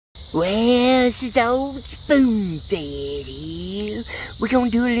Well, this is old Spoon-Fed here. We're gonna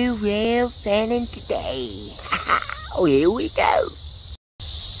do a little rail fanning today. Oh, here we go.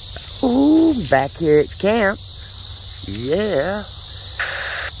 Ooh, back here at camp. Yeah.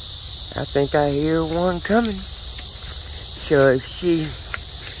 I think I hear one coming. So if she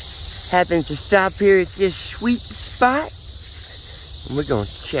happens to stop here at this sweet spot, we're gonna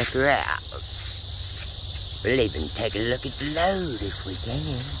check her out. We'll even take a look at the load if we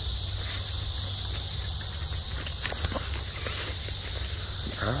can.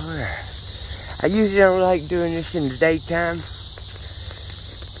 Alright. I usually don't like doing this in the daytime,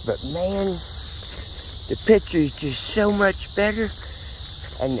 but man, the picture is just so much better,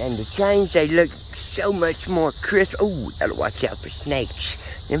 and the trains, they look so much more crisp. Oh, we gotta watch out for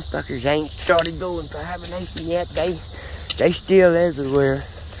snakes. Them fuckers ain't started going for hibernation yet. They still everywhere.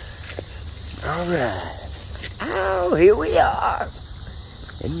 Alright. Oh, here we are.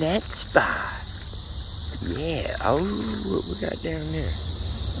 In that spot. Yeah. Oh, what we got down there?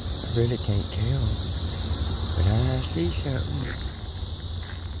 I really can't tell, but I see something.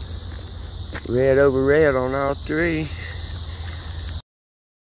 Red over red on all three.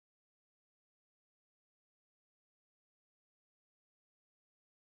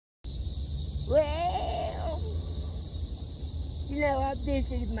 Well, you know, I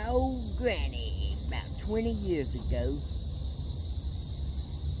visited my old granny about 20 years ago.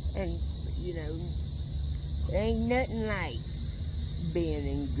 And, you know, there ain't nothing like being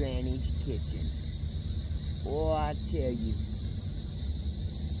in Granny's kitchen. Boy, I tell you,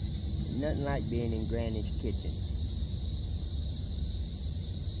 nothing like being in Granny's kitchen.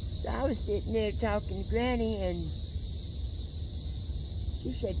 So I was sitting there talking to Granny, and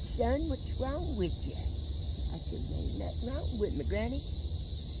she said, "Son, what's wrong with you?" I said, "There ain't nothing wrong with me, Granny."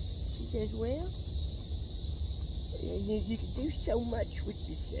 She says, "Well, you can do so much with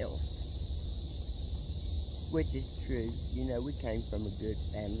yourself." Which is true. You know, we came from a good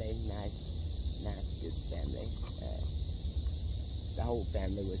family, nice, good family. The whole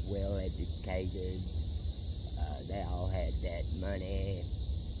family was well educated. They all had that money.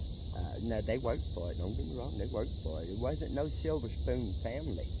 No, they worked for it. Don't get me wrong, they worked for it. It wasn't no silver spoon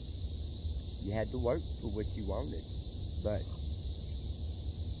family. You had to work for what you wanted. But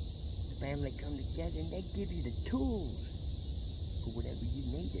the family come together and they give you the tools for whatever you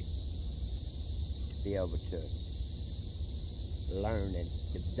needed. Be able to learn and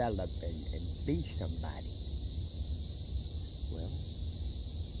develop and be somebody. Well,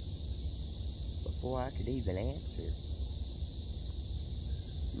 before I could even answer,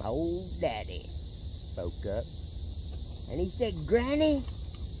 my old daddy spoke up, and he said, "Granny,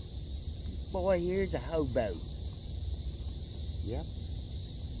 this boy here's a hobo." Yep,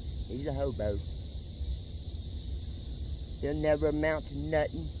 he's a hobo. He'll never amount to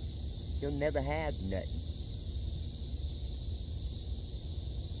nothing. He'll never have nothing.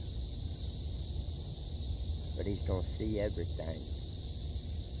 But he's gonna see everything.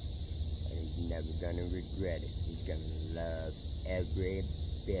 And he's never gonna regret it. He's gonna love every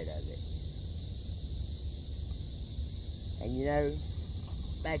bit of it. And you know,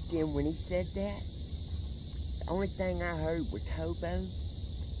 back then when he said that, the only thing I heard was hobo.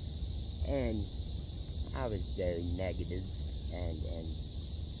 And I was very negative and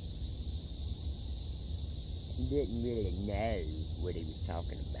didn't really know what he was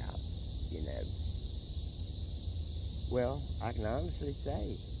talking about, you know. Well, I can honestly say,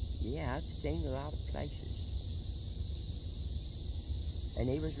 yeah, I've seen a lot of places. And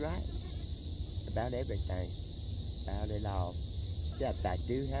he was right about everything, about it all. Except I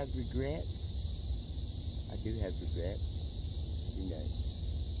do have regrets. I do have regrets, you know.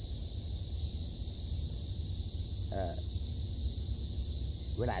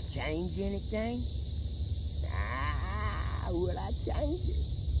 Would I change anything? Would I change it?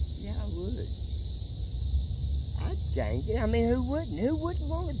 Yeah, I would. I'd change it. I mean, who wouldn't? Who wouldn't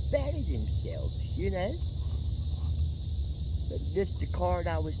want to better themselves, you know? But just the card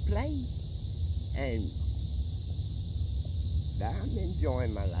I was played. And I'm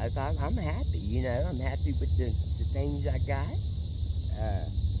enjoying my life. I'm happy, you know. I'm happy with the things I got.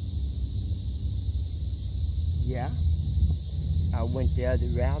 Yeah. I went the other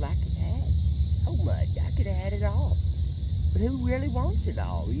route. I could have had so much. I could have had it all. But who really wants it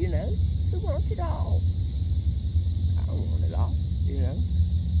all, you know? Who wants it all? I don't want it all, you know?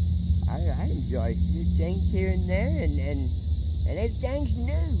 I enjoy things here and there, and everything's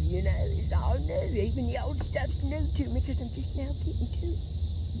new, you know? It's all new. Even the old stuff's new to me, because I'm just now getting to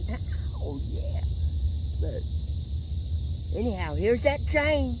it. Oh, yeah. But anyhow, here's that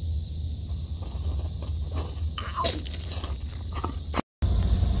train. Ow.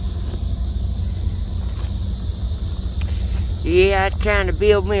 Yeah, I was trying to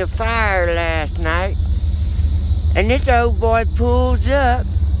build me a fire last night. And this old boy pulls up.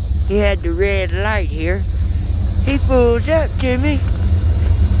 He had the red light here. He pulls up to me.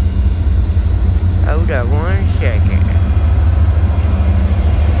 Hold up 1 second.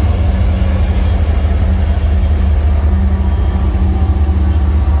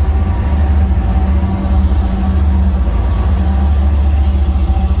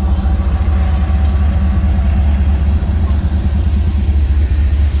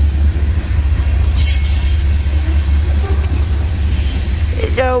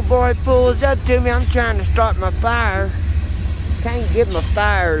 This old boy pulls up to me. I'm trying to start my fire. Can't get my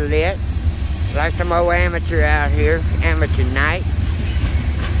fire lit. Like some old amateur out here, amateur night.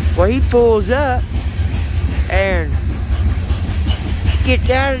 Well, he pulls up and gets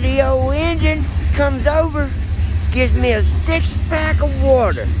out of the old engine, comes over, gives me a 6-pack of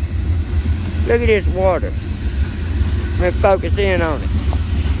water. Look at this water. Let me focus in on it.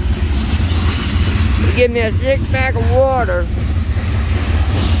 He gives me a 6-pack of water.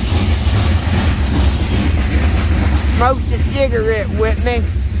 Smokes a cigarette with me.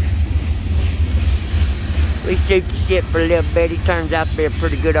 We shoot the shit for a little bit. He turns out to be a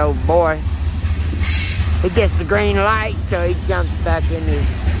pretty good old boy. He gets the green light, so he jumps back in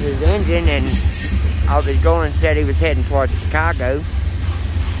his engine, and off his going said he was heading towards Chicago.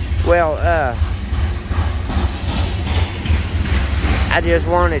 Well, I just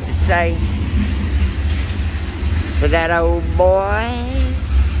wanted to say for that old boy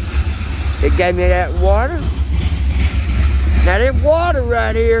that gave me that water. Now this water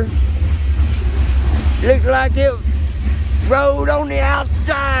right here looks like it rode on the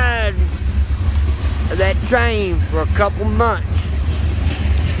outside of that train for a couple months.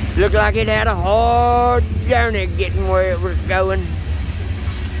 Looked like it had a hard journey getting where it was going.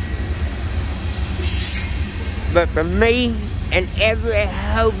 But for me and every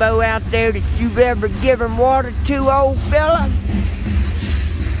hobo out there that you've ever given water to, old fella,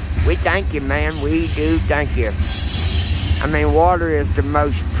 we thank you, man. We do thank you. I mean, water is the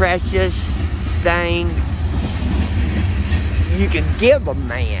most precious thing you can give a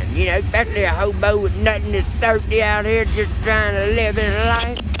man, you know, especially a hobo with nothing that's thirsty out here just trying to live his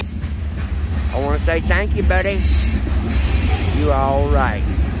life. I want to say thank you, buddy. You all right.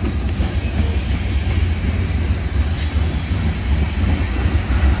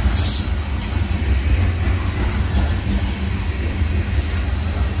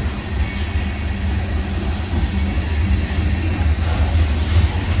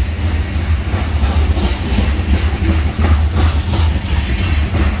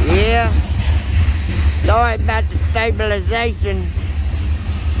 Sorry about the stabilization.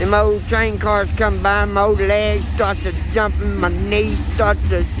 Them old train cars come by, my old legs start to jumping, my knees start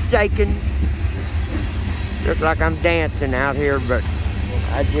to shaking. Looks like I'm dancing out here, but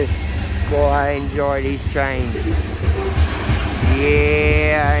I enjoy these trains.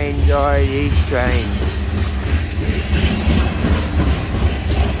 Yeah, I enjoy these trains.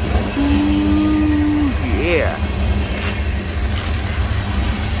 Ooh, yeah.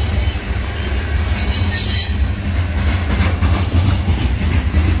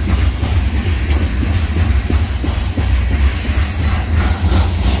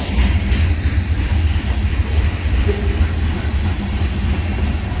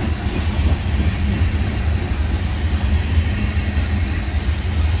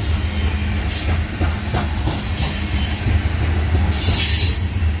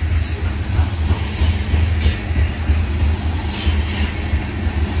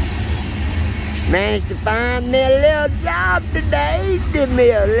 Managed to find me a little job today. Did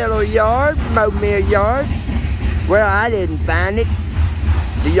me a little yard, mowed me a yard. Well, I didn't find it.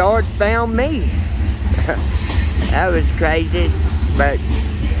 The yard found me. That was crazy, but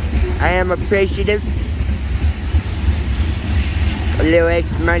I am appreciative. A little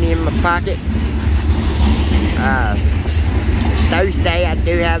extra money in my pocket. Thursday I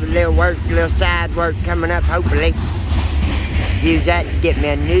do have a little work, a little side work coming up, hopefully. Use that to get me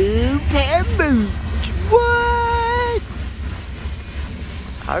a new pair of boots. What?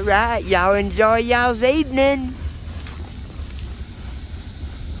 Alright, y'all enjoy y'all's evening.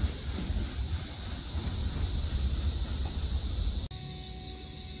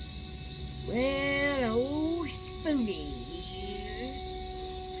 Well, old Spoonie here.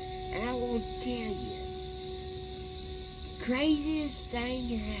 And I want to tell you, the craziest thing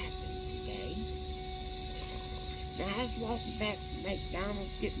that happened today. Now, I was walking back from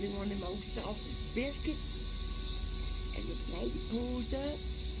McDonald's, getting me one of them old sausage biscuits, and this lady pulls up,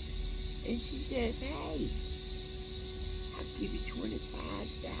 and she says, hey, I'll give you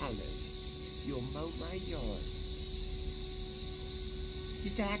 $25. You'll mow my yard.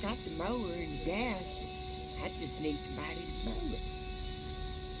 Just like I got the mower and the gas, I just need somebody to mow it.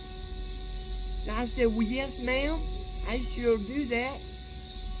 And I said, well, yes, ma'am, I sure do that.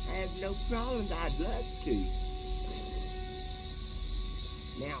 I have no problems. I'd love to.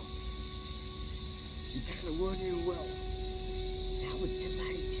 Now, you're kind of wondering, well, how would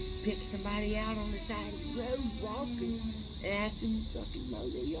somebody just pick somebody out on the side of the road walking and ask them to fucking mow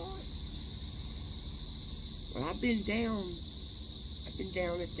their yard? Well, I've been down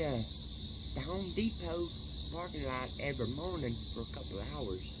at the Home Depot parking lot every morning for a couple of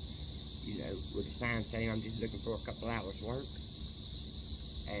hours, you know, with a sign saying I'm just looking for a couple hours work.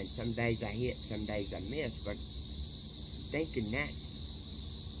 And some days I hit, some days I miss, but thinking that's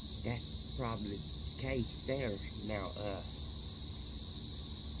probably the case there. Now,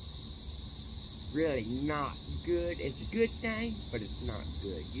 really not good. It's a good thing, but it's not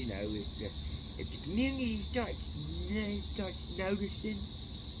good. You know, if the community starts noticing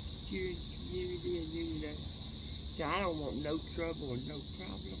you're in the community, and you know, so I don't want no trouble and no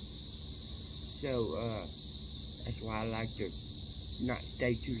problem. So that's why I like to not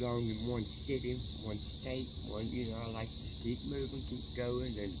stay too long in one city, one state, one, you know, I like to keep moving, keep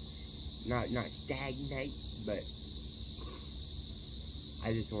going, and not stagnate. But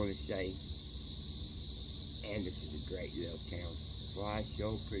I just want to say, Anderson's a great little town. Well, I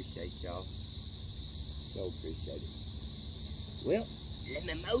sure appreciate y'all. So appreciate it. Well, let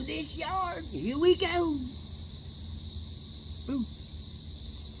me mow this yard. Here we go. Boo.